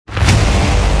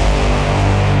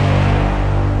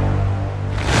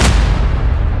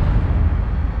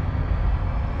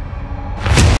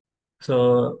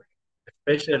So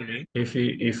especially if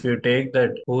you take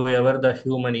that whoever the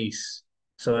human is,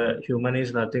 so human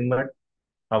is nothing but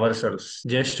ourselves.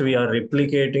 Just we are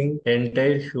replicating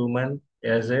entire human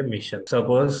as a mission.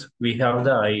 Suppose we have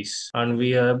the eyes and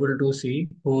we are able to see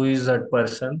who is that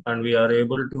person and we are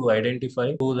able to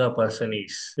identify who the person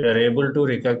is. We are able to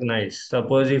recognize.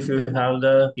 Suppose if you have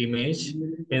the image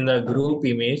in the group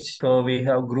image, so we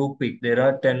have group pic. There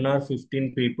are 10 or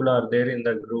 15 people are there in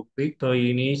the group pic. So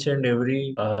in each and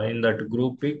every in that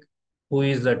group pic, who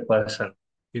is that person?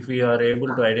 If we are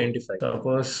able to identify.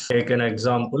 Suppose take an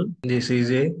example. This is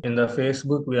in the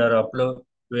Facebook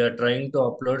we are trying to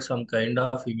upload some kind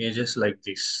of images like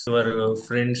this. Our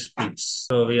friends pics.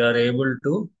 So we are able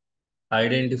to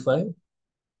identify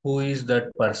who is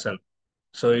that person.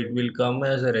 So it will come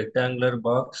as a rectangular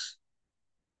box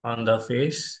on the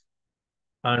face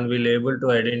and we'll able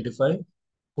to identify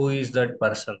who is that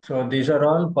person. So these are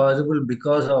all possible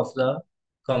because of the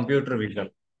computer vision.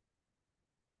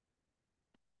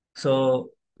 So,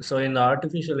 so in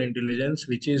artificial intelligence,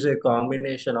 which is a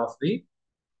combination of the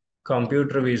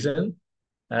computer vision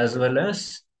as well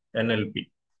as NLP.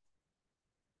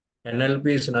 NLP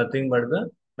is nothing but the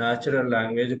natural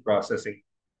language processing.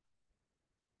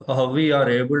 How we are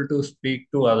able to speak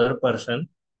to other person,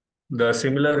 the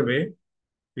similar way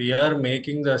we are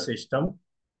making the system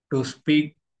to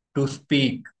speak.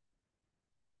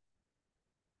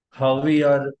 How we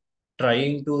are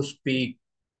trying to speak.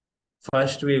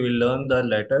 First, we will learn the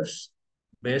letters.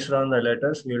 Based on the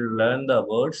letters, we will learn the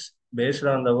words. Based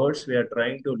on the words, we are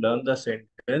trying to learn the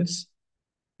sentence.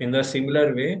 In the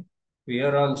similar way, we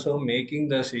are also making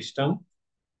the system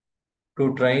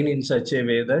to train in such a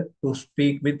way that to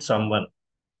speak with someone.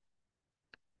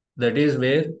 That is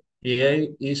where AI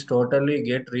is totally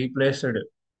get replaced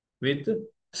with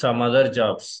some other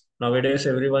jobs. Nowadays,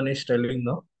 everyone is telling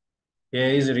no,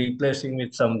 AI is replacing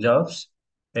with some jobs.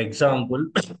 Example,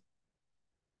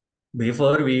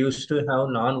 before we used to have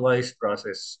non-voice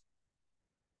process.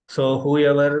 So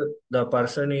whoever the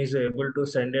person is able to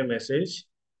send a message,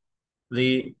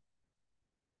 the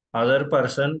other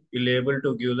person will able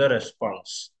to give the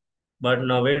response. But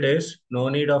nowadays, no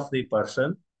need of the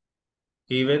person.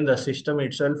 Even the system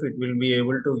itself, it will be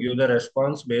able to give the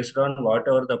response based on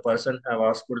whatever the person have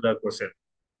asked the question.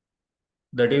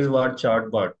 That is what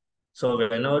chatbot. So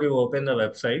whenever you open the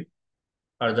website,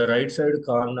 at the right side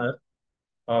corner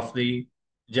of the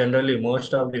generally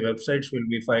most of the websites will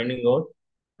be finding out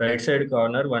right side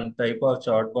corner one type of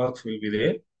chat box will be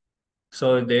there.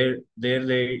 So there they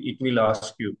it will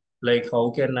ask you like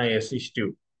how can I assist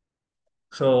you?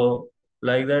 So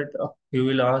like that you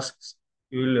will ask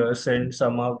you will send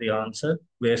some of the answer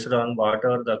based on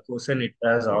whatever the question it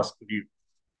has asked you.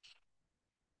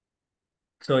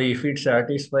 So if it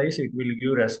satisfies, it will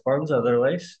give response.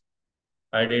 Otherwise,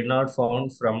 I did not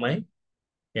found from my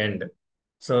end.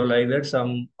 So like that,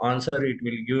 some answer it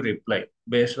will give reply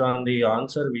based on the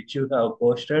answer which you have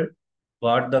posted,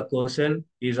 what the question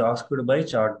is asked by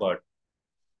chatbot.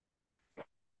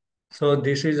 So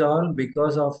this is all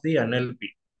because of the NLP.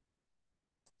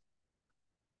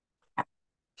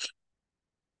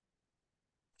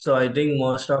 So I think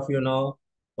most of you know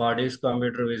what is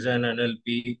computer vision,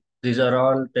 NLP. These are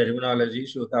all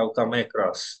terminologies you have come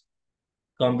across.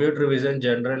 Computer vision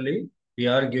generally, we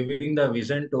are giving the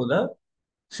vision to the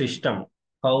system.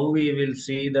 How we will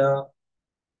see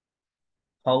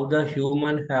how the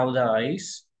human have the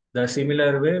eyes. The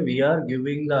similar way we are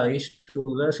giving the eyes to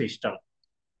the system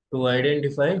to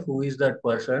identify who is that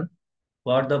person,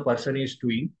 what the person is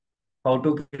doing, how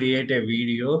to create a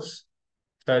videos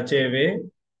such a way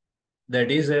that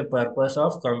is a purpose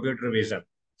of computer vision.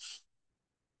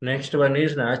 Next one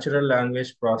is natural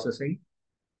language processing,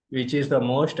 which is the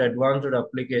most advanced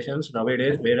applications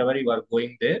nowadays. Wherever you are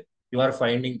going there, you are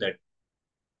finding that.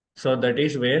 So that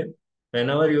is where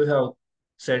whenever you have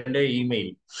send a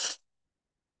email,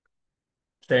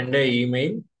 send a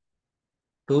email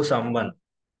to someone.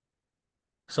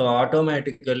 So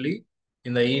automatically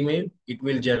in the email, it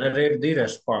will generate the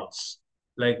response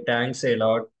like thanks a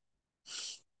lot,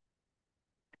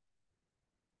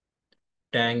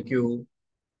 thank you,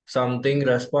 something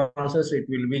responses it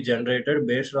will be generated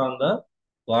based on the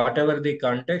whatever the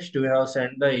context you have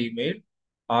sent the email,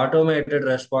 automated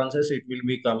responses it will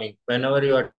be coming whenever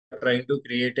you are trying to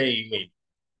create a email.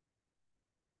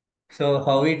 So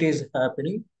how it is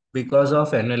happening? Because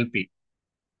of NLP.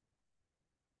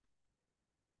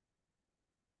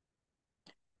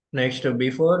 Next,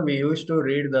 before we used to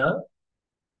read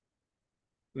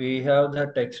we have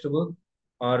the textbook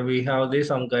or we have the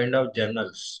some kind of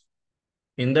journals.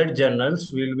 In that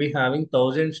journals, we'll be having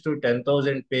thousands to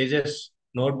 10,000 pages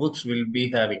notebooks will be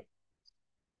having.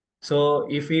 So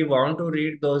if we want to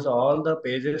read those all the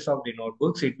pages of the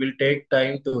notebooks, it will take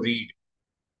time to read.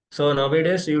 So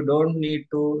nowadays you don't need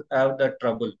to have that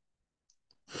trouble.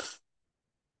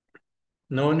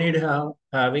 No need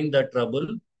having that trouble.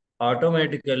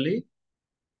 Automatically,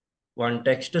 one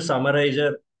text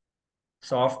summarizer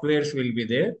softwares will be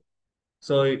there.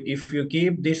 So if you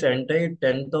keep this entire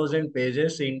 10,000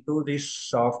 pages into this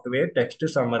software text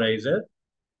summarizer,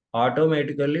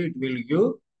 automatically it will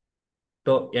give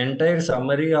the entire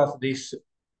summary of this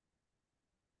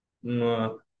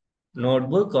mm,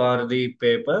 notebook or the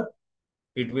paper.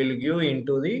 It will give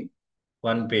into the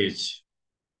one page.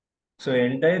 So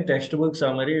entire textbook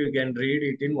summary, you can read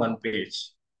it in one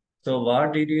page. So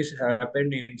what it is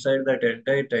happened inside that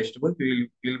entire textbook, you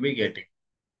will be getting.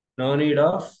 No need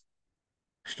of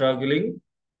struggling,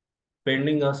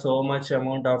 spending so much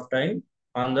amount of time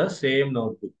on the same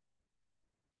notebook.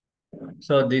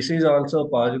 So this is also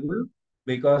possible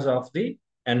because of the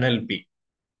NLP.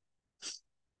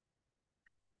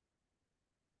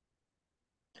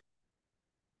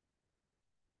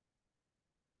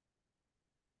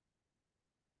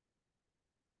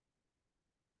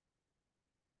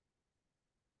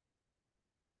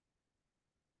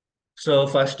 So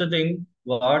first thing,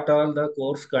 what all the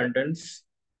course contents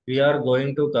we are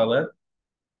going to cover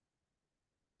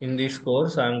in this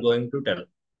course, I am going to tell.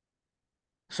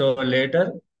 So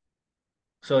later,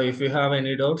 so if you have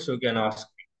any doubts, you can ask.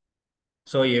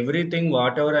 So everything,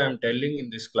 whatever I am telling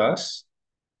in this class,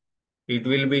 it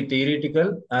will be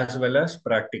theoretical as well as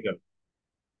practical.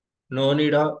 No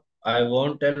need of, I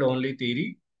won't tell only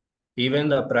theory. Even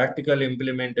the practical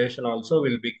implementation also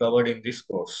will be covered in this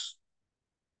course.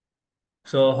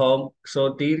 So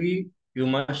theory you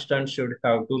must and should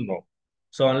have to know.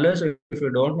 So unless if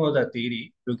you don't know the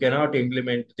theory, you cannot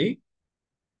implement the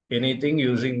anything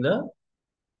using the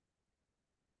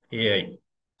AI.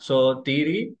 So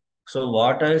theory, so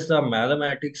what is the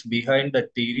mathematics behind the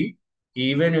theory?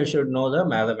 Even you should know the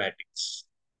mathematics.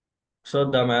 So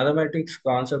the mathematics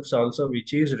concepts also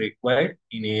which is required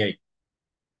in AI.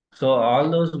 So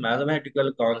all those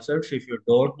mathematical concepts, if you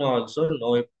don't know also,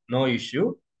 no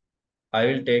issue. I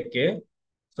will take care.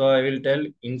 So I will tell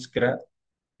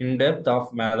in depth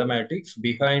of mathematics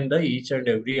behind the each and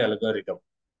every algorithm.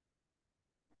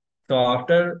 So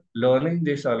after learning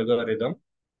this algorithm,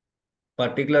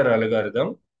 particular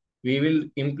algorithm, we will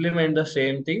implement the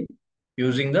same thing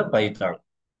using the Python.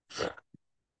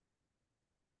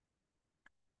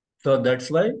 So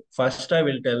that's why first I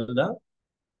will tell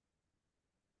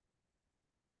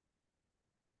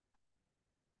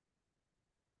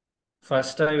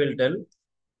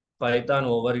Python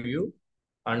overview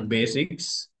and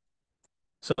basics.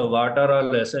 So what are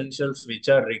all essentials which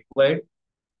are required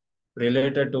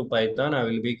related to Python? I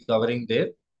will be covering there.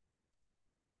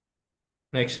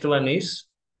 Next one is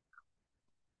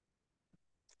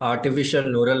artificial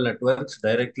neural networks.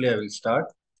 Directly I will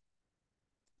start.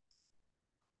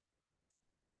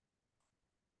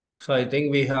 So I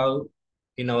think we have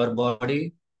in our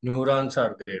body neurons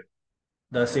are there.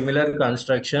 The similar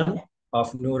construction of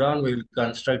neuron we will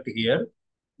construct here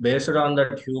based on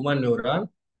that human neuron,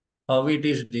 how it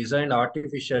is designed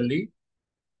artificially.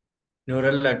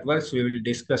 Neural networks we will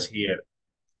discuss here.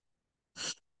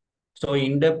 So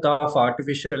in depth of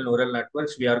artificial neural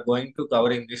networks we are going to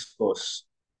cover in this course.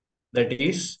 That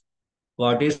is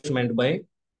what is meant by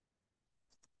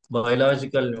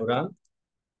biological neuron.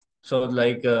 So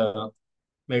like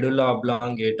medulla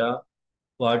oblongata,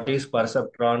 what is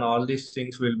perceptron, all these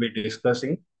things we'll be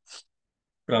discussing.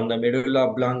 From the medulla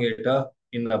oblongata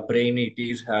in the brain, it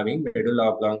is having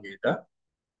medulla oblongata.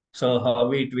 So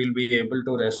how it will be able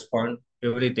to respond,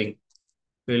 everything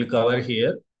we'll cover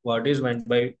here. What is meant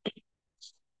by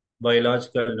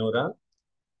biological neuron?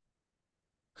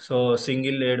 So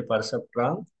single layered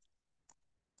perceptron.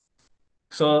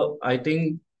 So I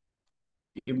think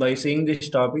by seeing these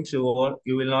topics, you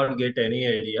will not get any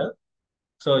idea.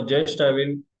 So just I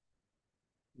will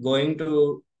going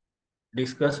to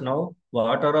discuss now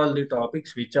what are all the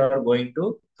topics which are going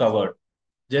to cover.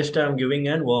 Just I'm giving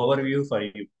an overview for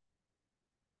you.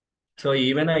 So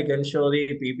even I can show the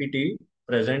PPT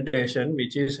presentation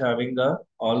which is having the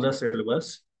all the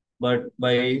syllabus, but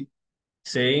by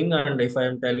saying and if I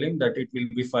am telling that it will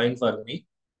be fine for me.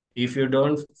 If you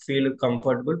don't feel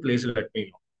comfortable, please let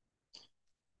me know.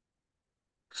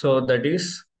 So that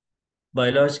is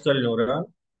biological neuron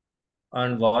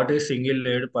and what is single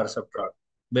layered perceptron.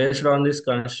 Based on this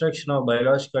construction of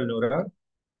biological neuron,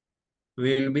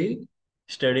 we will be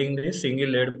studying the single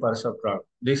layered perceptron.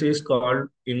 This is called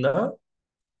in the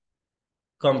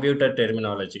computer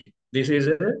terminology. This is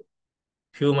a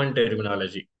human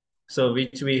terminology. So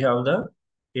which we have the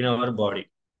in our body.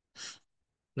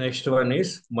 Next one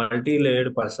is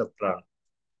multi-layered perceptron.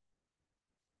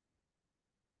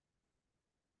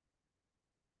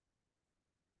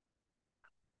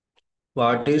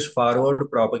 What is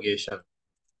forward propagation?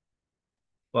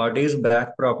 What is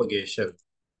back propagation?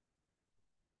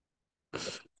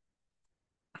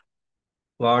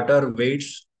 What are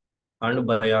weights and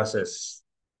biases?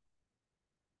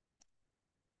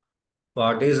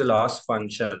 What is loss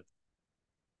function?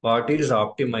 What is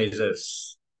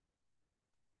optimizers?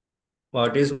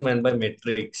 What is meant by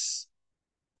metrics?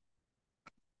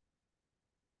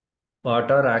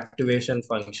 What are activation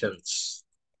functions?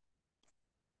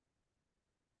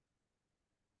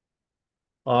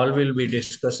 All will be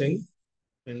discussing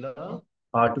in the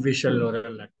artificial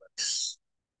neural networks.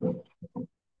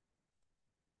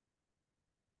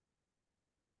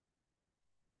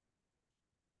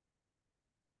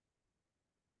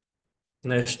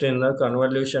 Next, in the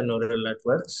convolution neural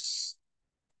networks,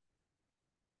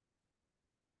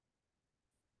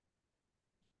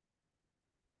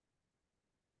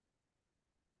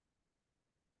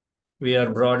 we are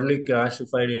broadly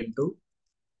classified into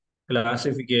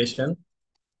classification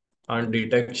and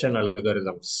detection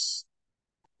algorithms.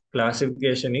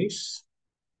 Classification is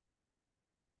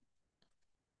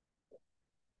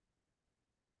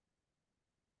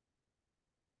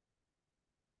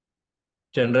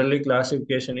generally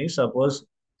classification is suppose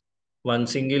one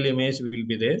single image will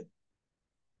be there.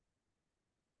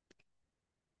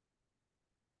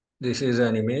 This is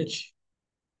an image.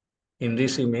 In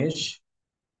this image,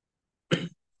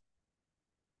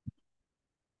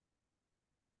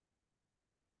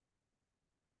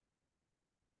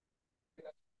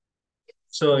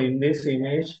 so in this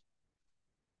image,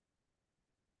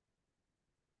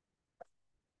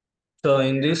 so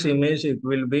in this image, it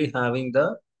will be having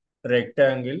the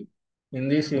rectangle. In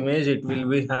this image, it will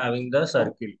be having the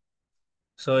circle.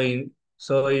 So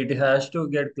it has to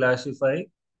get classified.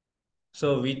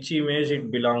 So which image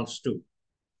it belongs to,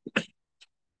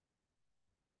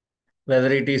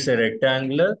 whether it is a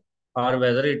rectangular or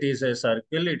whether it is a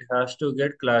circle, it has to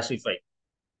get classified.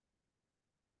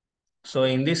 So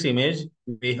in this image,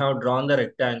 we have drawn the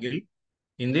rectangle.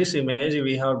 In this image,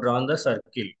 we have drawn the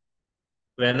circle.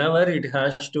 Whenever it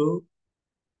has to,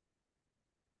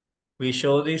 we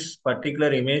show this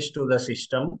particular image to the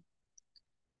system.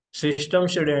 System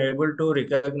should be able to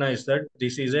recognize that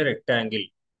this is a rectangle.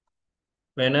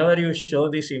 Whenever you show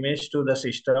this image to the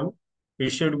system, it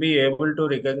should be able to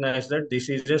recognize that this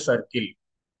is a circle.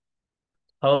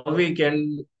 How we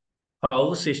can,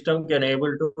 how system can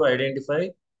able to identify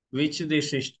which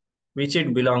this is, which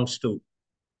it belongs to.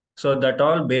 So that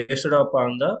all based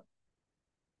upon the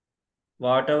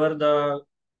whatever the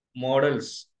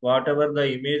models, whatever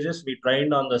the images we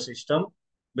trained on the system,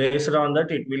 based on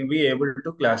that it will be able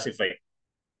to classify.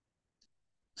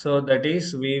 So that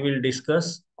is, we will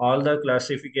discuss all the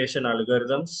classification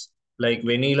algorithms like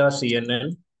vanilla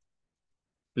CNN,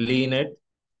 LeNet,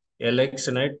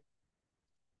 LXNet,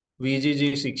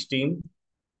 VGG16,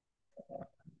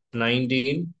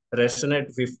 19,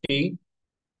 ResNet 50,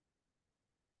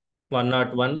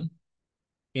 101,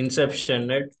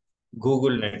 InceptionNet,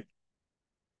 GoogleNet.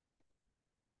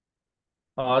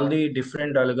 All the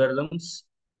different algorithms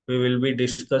we will be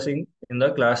discussing in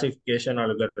the classification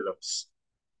algorithms.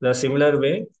 The similar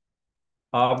way,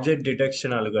 object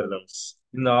detection algorithms.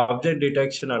 In the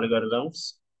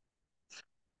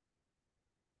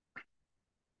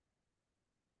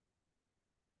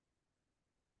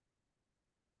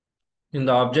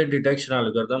object detection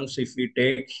algorithms, if we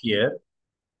take here,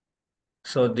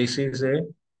 so this is a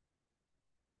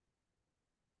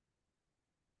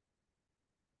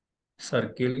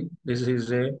circle, this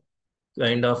is a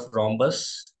kind of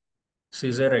rhombus, this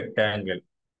is a rectangle,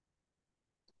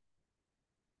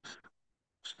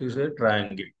 this is a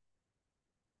triangle.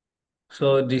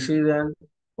 So this is an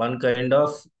one kind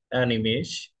of an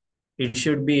image. It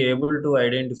should be able to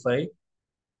identify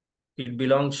it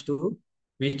belongs to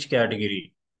which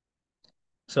category.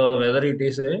 So whether it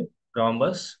is a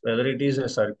rhombus, whether it is a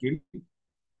circle,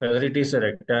 whether it is a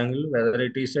rectangle, whether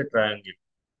it is a triangle.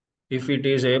 If it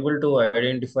is able to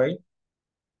identify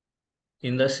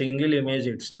in the single image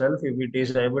itself, if it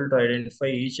is able to identify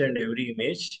each and every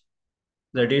image,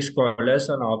 that is called as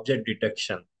an object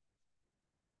detection.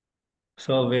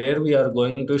 So where we are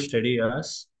going to study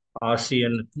as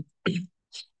RCN,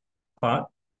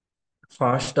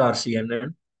 fast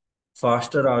RCNN,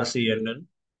 faster RCNN,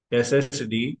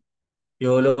 SSD,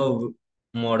 YOLO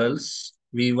models,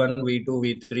 V1, V2,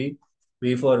 V3,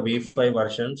 V4, V5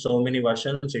 version. So many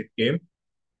versions it came.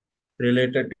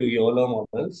 related to YOLO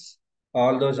models.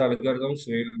 All those algorithms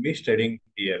we will be studying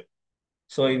here.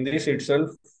 So in this itself,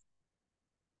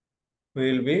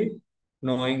 we will be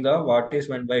knowing the what is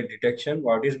meant by detection,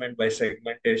 what is meant by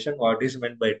segmentation, what is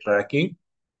meant by tracking,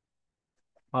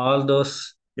 all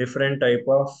those different type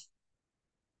of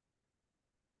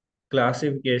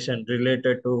classification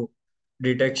related to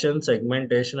detection,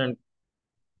 segmentation, and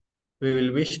we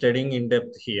will be studying in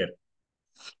depth here.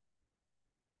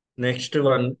 Next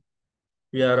one,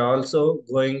 we are also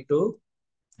going to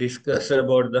discuss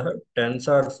about the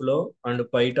TensorFlow and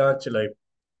PyTorch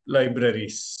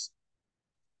libraries.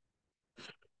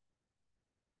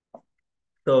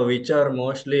 So, which are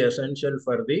mostly essential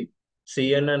for the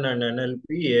CNN and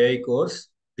NLP AI course.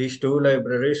 These two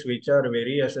libraries, which are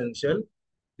very essential,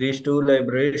 these two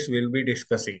libraries will be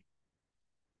discussing.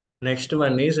 Next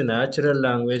one is natural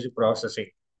language processing.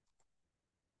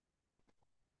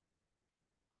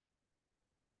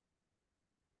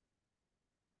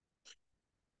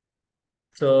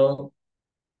 So,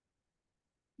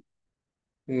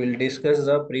 we will discuss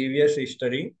the previous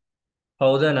history,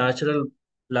 how the natural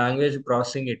language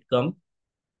processing it come,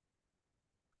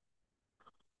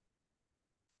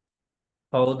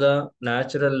 how the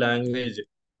natural language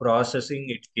processing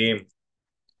it came.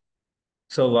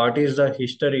 So what is the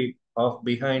history of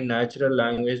behind natural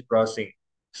language processing?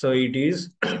 So it is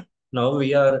now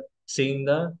we are seeing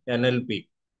the NLP,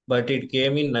 but it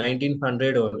came in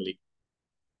 1900 only.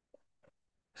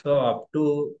 So up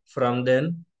to from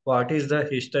then, what is the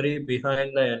history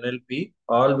behind the NLP?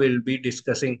 All will be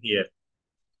discussing here.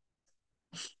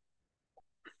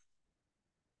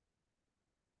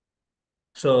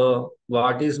 So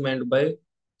what is meant by,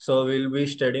 so we'll be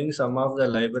studying some of the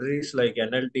libraries like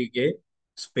NLTK,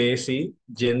 Spacey,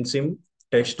 Gensim,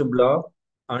 TextBlock,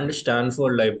 and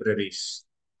Stanford libraries.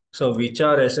 So which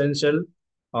are essential,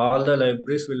 all the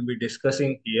libraries will be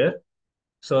discussing here.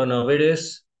 So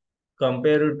nowadays,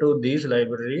 compared to these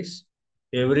libraries,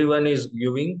 everyone is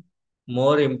giving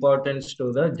more importance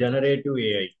to the generative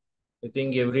AI. I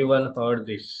think everyone heard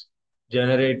this.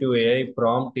 Generative AI,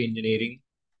 prompt engineering,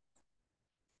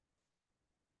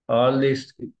 all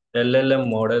these LLM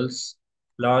models,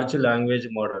 large language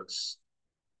models.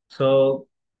 So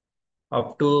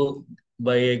up to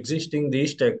by existing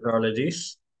these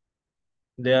technologies,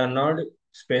 they are not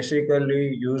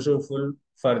specifically useful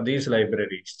for these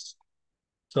libraries.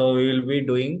 So we will be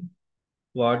doing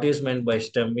what is meant by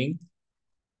stemming,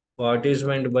 what is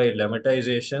meant by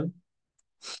lemmatization,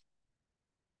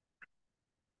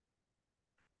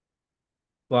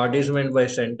 what is meant by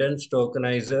sentence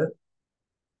tokenizer,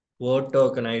 word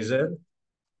tokenizer,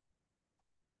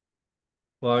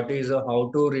 what is a how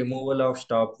to removal of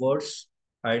stop words,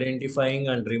 identifying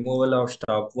and removal of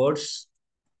stop words,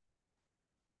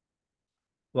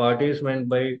 what is meant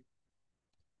by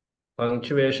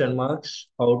punctuation marks,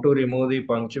 how to remove the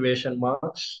punctuation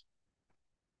marks,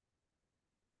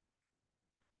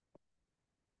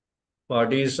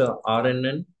 what is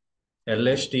RNN,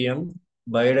 LSTM,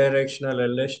 bidirectional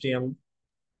LSTM,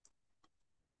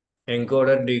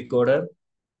 encoder, decoder,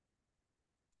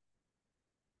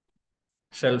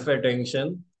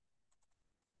 self-attention,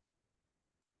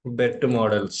 BET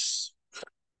models.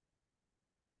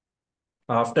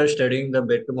 After studying the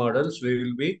BET models, we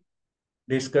will be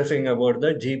discussing about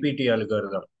the GPT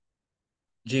algorithm.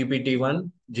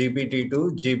 GPT-1, GPT-2,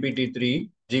 GPT-3,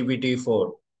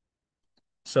 GPT-4.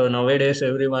 So nowadays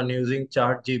everyone using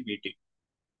Chat GPT.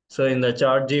 So in the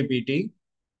Chat GPT,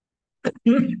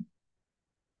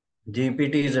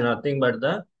 GPT is nothing but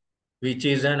the which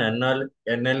is an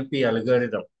NLP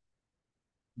algorithm.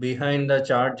 Behind the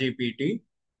Chat GPT,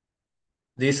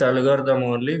 this algorithm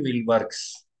only will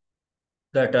works.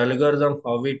 That algorithm,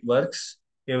 how it works,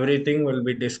 everything will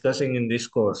be discussing in this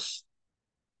course.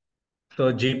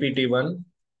 So GPT-1,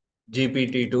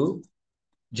 GPT-2,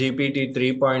 GPT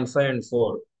 3.5 and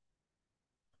 4.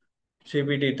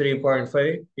 GPT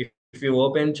 3.5, if you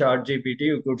open Chat GPT,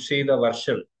 you could see the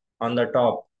version on the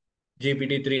top,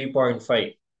 GPT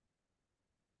 3.5.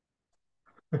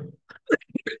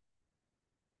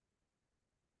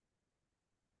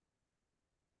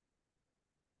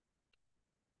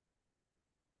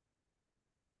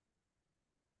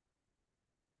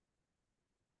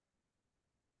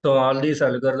 So all these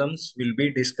algorithms will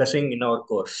be discussing in our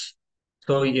course.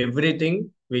 So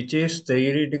everything which is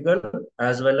theoretical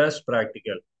as well as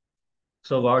practical.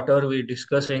 So what are we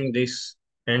discussing this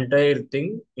entire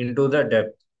thing into the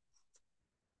depth.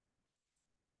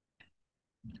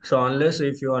 So unless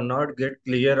if you are not get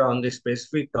clear on the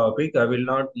specific topic, I will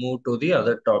not move to the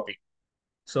other topic.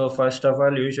 So first of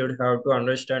all, you should have to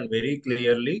understand very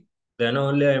clearly then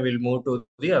only I will move to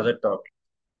the other topic.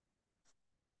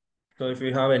 So if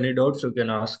you have any doubts, you can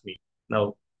ask me.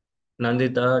 Now,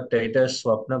 Nandita, Titus,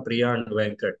 Swapna, Priya, and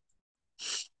Venkat.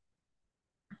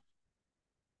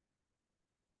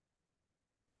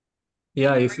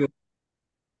 Yeah, if you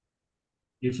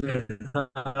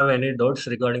have any doubts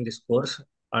regarding this course,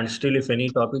 and still if any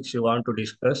topics you want to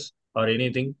discuss or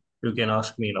anything, you can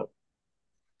ask me now.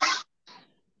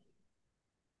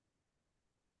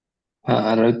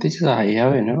 Ravitesh, I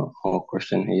have a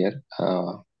question here.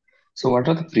 So, what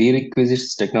are the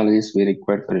prerequisites technologies we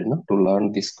require for to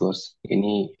learn this course?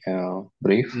 Any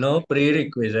brief? No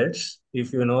prerequisites.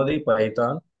 If you know the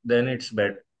Python, then it's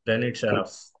better. Then it's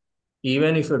enough.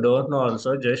 Even if you don't know,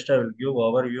 also just I will give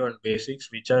overview and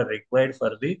basics which are required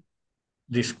for the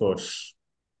this course.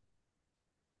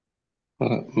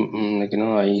 Like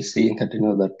I see that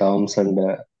the terms and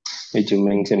which you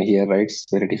mentioned here, right? It's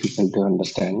very difficult to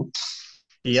understand.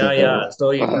 Yeah, So yeah. So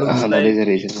it looks that is like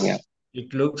the reason. Yeah.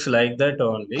 it looks like that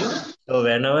only. So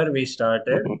whenever we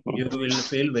started, you will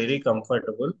feel very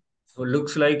comfortable. So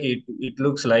looks like it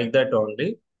looks like that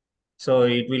only. So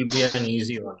it will be an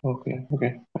easy one. Okay.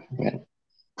 Okay. Yeah.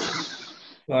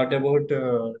 What about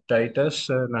Titus,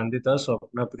 Nandita,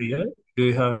 Swapna, Priya? Do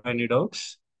you have any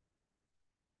doubts?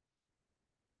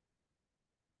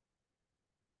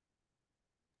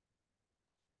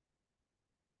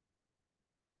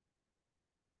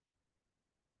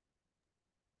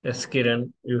 Yes,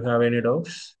 Kiran, you have any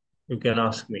doubts? You can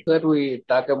ask me. That we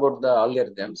talk about the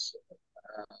algorithms.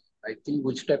 I think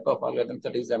which type of algorithms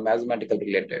that is a mathematical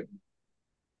related.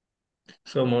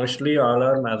 So mostly all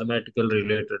are mathematical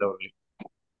related only.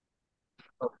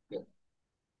 Okay.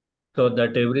 So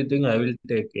that everything I will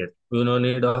take care. You no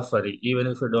need of worry. Even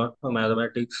if you don't know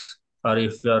mathematics or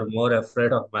if you are more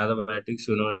afraid of mathematics,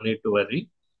 you no need to worry.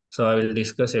 So I will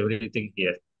discuss everything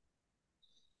here.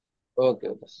 Okay.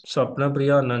 Okay. Swapna,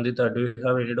 Priya, Nandita, do you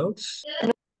have any doubts?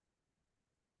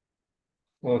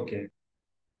 Okay.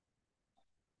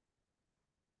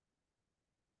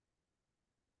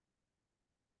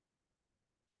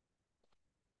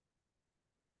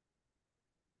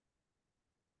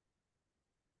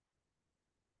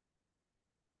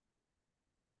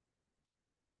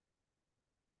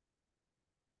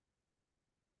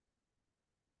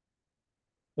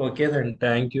 Okay, then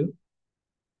thank you.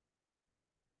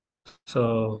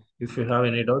 So if you have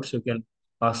any doubts, you can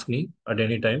ask me at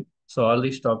any time. So all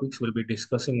these topics will be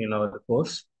discussing in our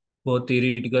course, both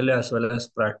theoretical as well as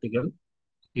practical.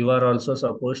 You are also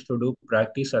supposed to do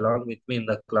practice along with me in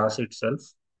the class itself.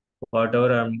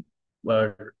 Whatever I'm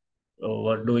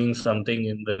doing something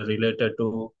in the related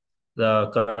to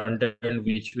the content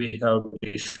which we have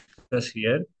discussed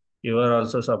here, you are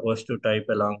also supposed to type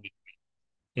along with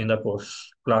in the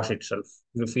course class itself.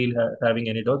 If you feel having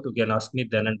any doubt, you can ask me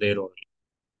then and there only.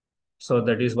 So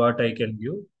that is what I can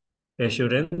give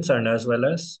assurance, and as well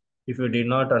as if you did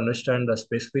not understand the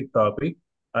specific topic,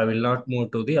 I will not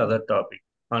move to the other topic.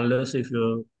 Unless if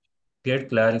you get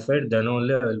clarified, then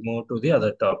only I will move to the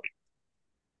other topic.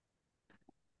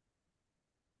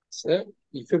 So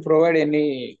if you provide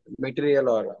any material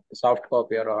or soft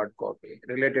copy or hard copy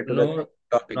related to the No, not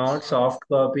topics. soft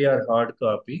copy or hard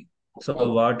copy. So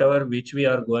Oh, whatever which we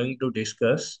are going to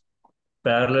discuss,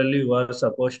 parallelly you are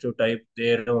supposed to type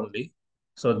there only.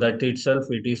 So that itself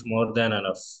it is more than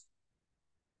enough.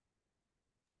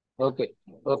 okay.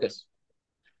 Okay.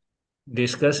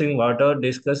 Discussing whatever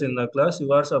discuss in the class,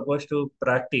 you are supposed to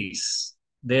practice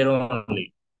there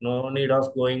only. No need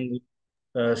of going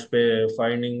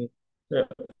finding uh,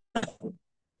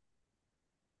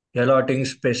 allotting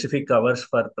specific hours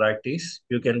for practice.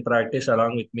 You can practice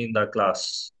along with me in the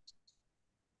class.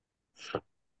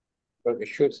 Okay.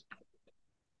 Sure.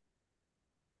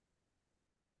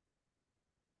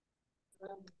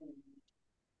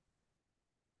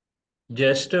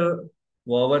 Just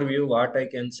overview, what I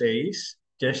can say is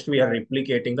just we are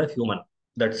replicating the human.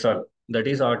 That's all. That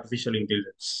is artificial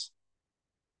intelligence.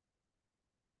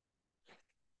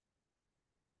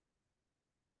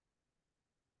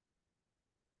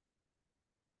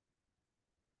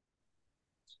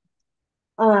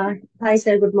 Hi,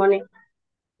 sir. Good morning.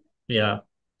 Yeah.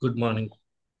 Good morning.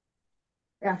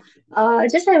 Yeah.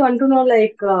 Just I want to know,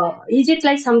 like, is it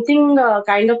like something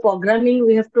kind of programming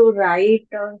we have to write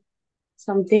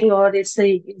something, or is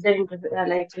there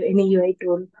like any UI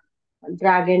tool,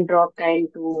 drag and drop kind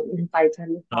to in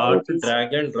Python? How Not it is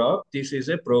drag and drop. This is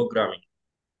a programming.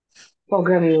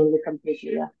 programming only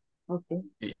completely? Yeah. Okay.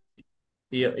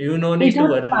 You no need to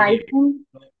Without worry. Python.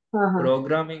 Uh-huh.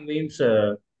 Programming means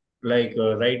like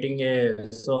writing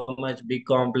a so much big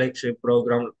complex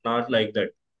program, not like that.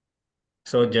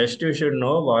 So just you should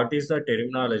know what is the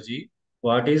terminology,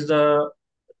 what is the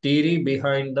theory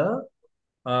behind the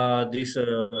these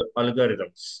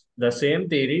algorithms. The same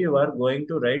theory you are going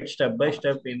to write step by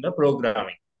step in the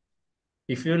programming.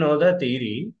 If you know the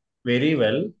theory very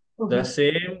well, the Mhm.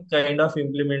 same kind of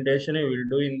implementation you will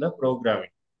do in the programming.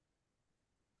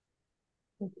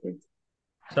 Okay.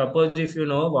 Suppose if you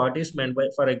know what is meant by,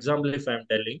 for example, if I'm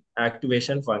telling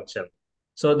activation function.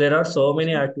 So there are so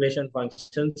many activation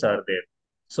functions are there.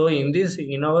 So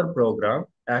in our program,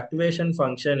 activation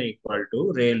function equal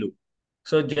to ReLU.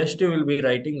 So just you will be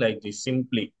writing like this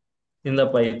simply in the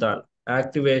Python.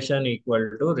 Activation equal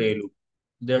to ReLU.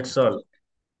 That's all.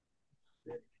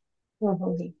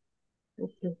 Mhm.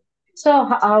 Okay. So,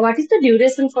 what is the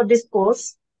duration for this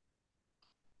course?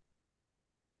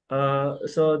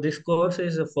 So this course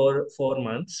is for 4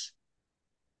 months.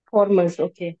 4 months.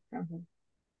 Okay.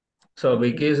 So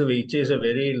Okay. which is a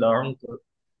very long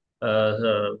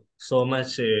so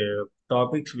much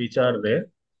topics which are there.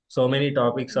 So many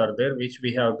topics are there which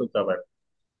we have to cover.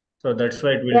 So that's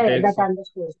why it will Yeah, yeah, take. that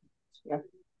understood. Yeah.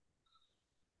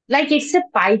 Like it's a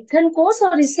Python course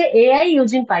or it's a AI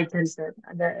using Python, sir?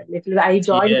 I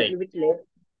joined AI. little bit late.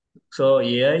 So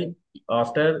AI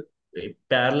after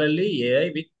parallelly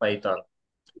AI with Python.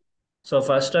 So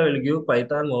first I will give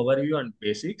Python overview and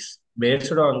basics.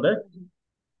 Based on that,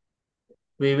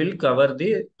 we will cover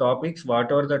the topics,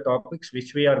 whatever the topics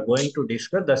which we are going to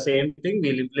discuss. The same thing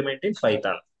we'll implement in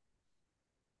Python.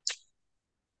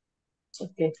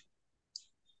 Okay.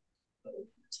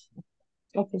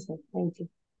 Okay, sir. Thank you.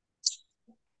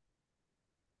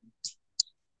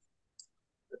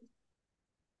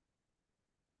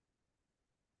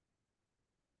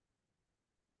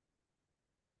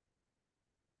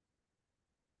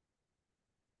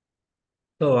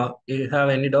 So, you have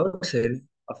any doubts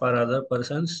for other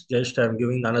persons? Just I'm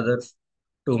giving another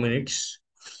 2 minutes.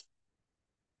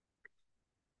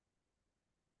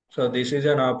 So, this is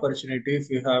an opportunity. If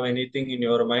you have anything in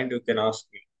your mind, you can ask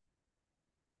me.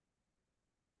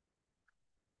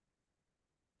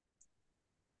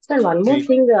 Sir, one more We,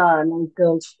 thing,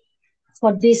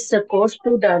 for this course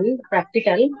to done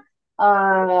practical,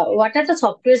 what are the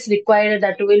softwares required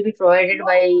that will be provided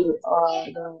by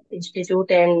the institute,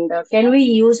 and can we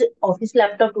use office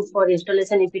laptop for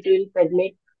installation if it will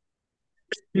permit?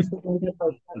 If it will be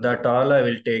possible. that all I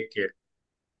will take care.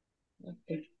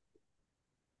 Okay.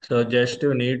 So, just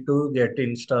you need to get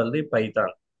install the Python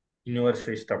in your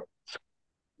system.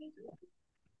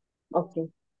 Okay.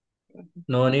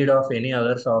 No need of any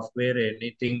other software,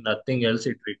 anything, nothing else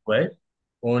it required.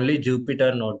 Only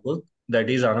Jupyter Notebook, that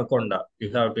is Anaconda.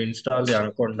 You have to install the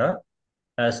Anaconda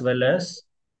as well as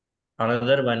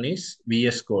another one is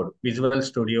VS Code, Visual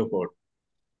Studio Code.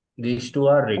 These two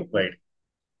are Okay. required.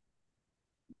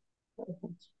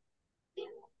 Okay.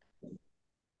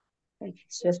 Thank you,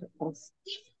 sir.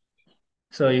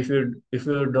 So if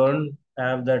you don't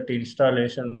have that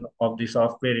installation of the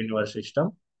software in your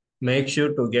system, make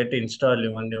sure to get installed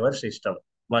on your system.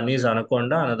 One is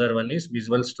Anaconda, another one is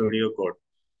Visual Studio Code.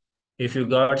 If you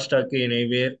got stuck in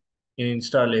anywhere in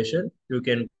installation, you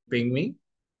can ping me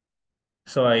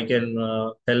so I can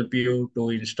help you to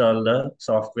install the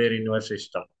software in your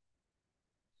system.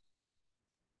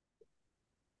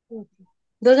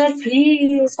 Those are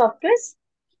free softwares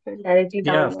directly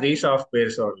Yeah, download. free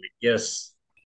softwares only. Yes.